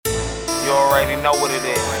You already know what it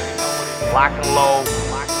is. Lock and load,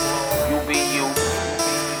 UBU,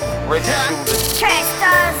 Rich Shooters,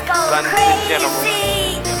 GUNZ General,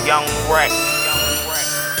 Young RECK.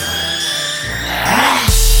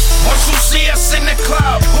 Once you see us in the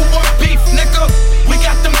club, who want beef, nigga? We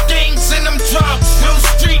got them things and them drugs, real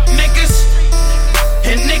street niggas.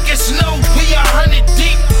 And niggas know we 100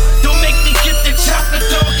 deep. Don't make me get the chopper,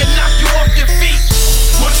 dog, and knock you off your feet.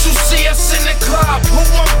 Once you see us in the club, who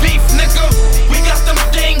want beef, nigga? We got them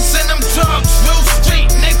things and them drugs, real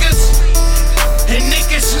street niggas. And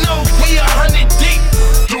niggas know we 100 deep.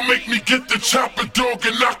 Don't make me get the chopper, dog,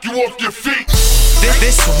 and knock you off your feet.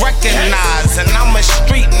 This recognize, and I'm a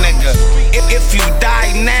street nigga. If you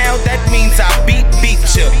die now, that means I beat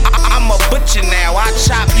you. I'm a butcher now, I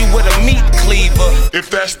chop you with a meat cleaver. If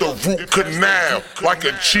that's the root canal, like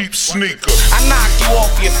a cheap sneaker. I knock you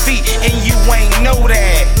off your feet and you ain't know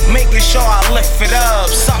that. Making sure I lift it up,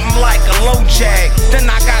 something like a low jack. Then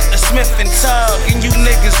I got the Smith and Tug, and you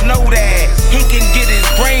niggas know that. He can get his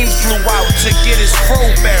brains blew out to get his fro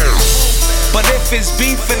buried. But if it's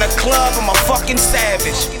beef in a club, I'm a fucking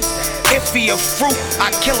savage. If he a fruit,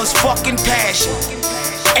 I kill his fucking passion.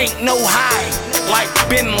 Ain't no high like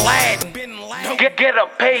Bin Laden. Get a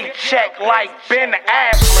paycheck like Ben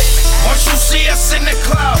Affleck. Once you see us in the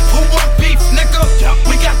club, who want beef, nigga?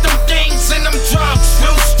 We got them things and them drugs,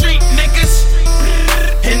 real street niggas.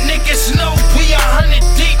 And niggas know we 100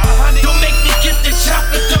 deep. Don't make me get the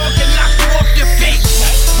chopper, dog, and knock you off your feet.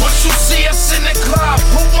 Once you see us in the club,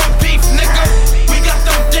 who want beef, nigga? We got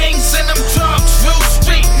them things and them drugs, real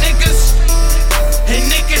street niggas. And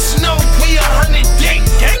niggas know we 100 deep.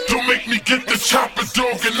 Don't make me get the chopper,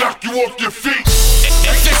 dog, and knock you off your feet.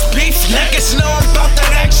 If it's beef, niggas know I'm about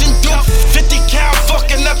that action, dude. 50 cal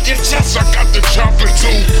fucking up your chest. I got the chopper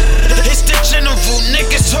too. It's the general,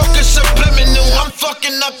 niggas talking subliminal. I'm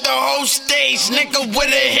fucking up the whole stage, nigga,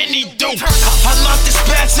 with a Henny dope. I knock this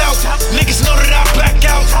bats out, niggas know that I black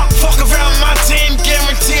out. Fuck around my team,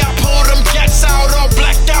 guarantee I pull them gats out, all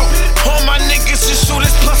blacked out. All my niggas is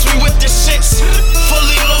shooters, plus we with the shits.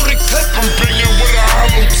 Fully loaded clip, I'm banging with a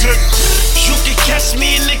hollow tip. you can catch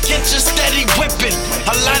me in the kitchen steady whipping.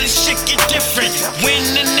 A lot of shit get different when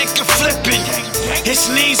the nigga flipping. His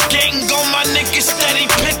knees gang on my nigga steady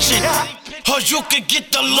pitching. Or you could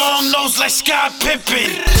get the long nose like Scott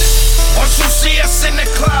Pippen. Once you see us in the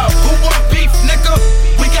club, who want beef, nigga?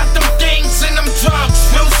 We got them things and them drugs,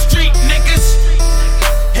 real street niggas.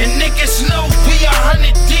 And niggas know we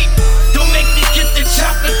 100 deep.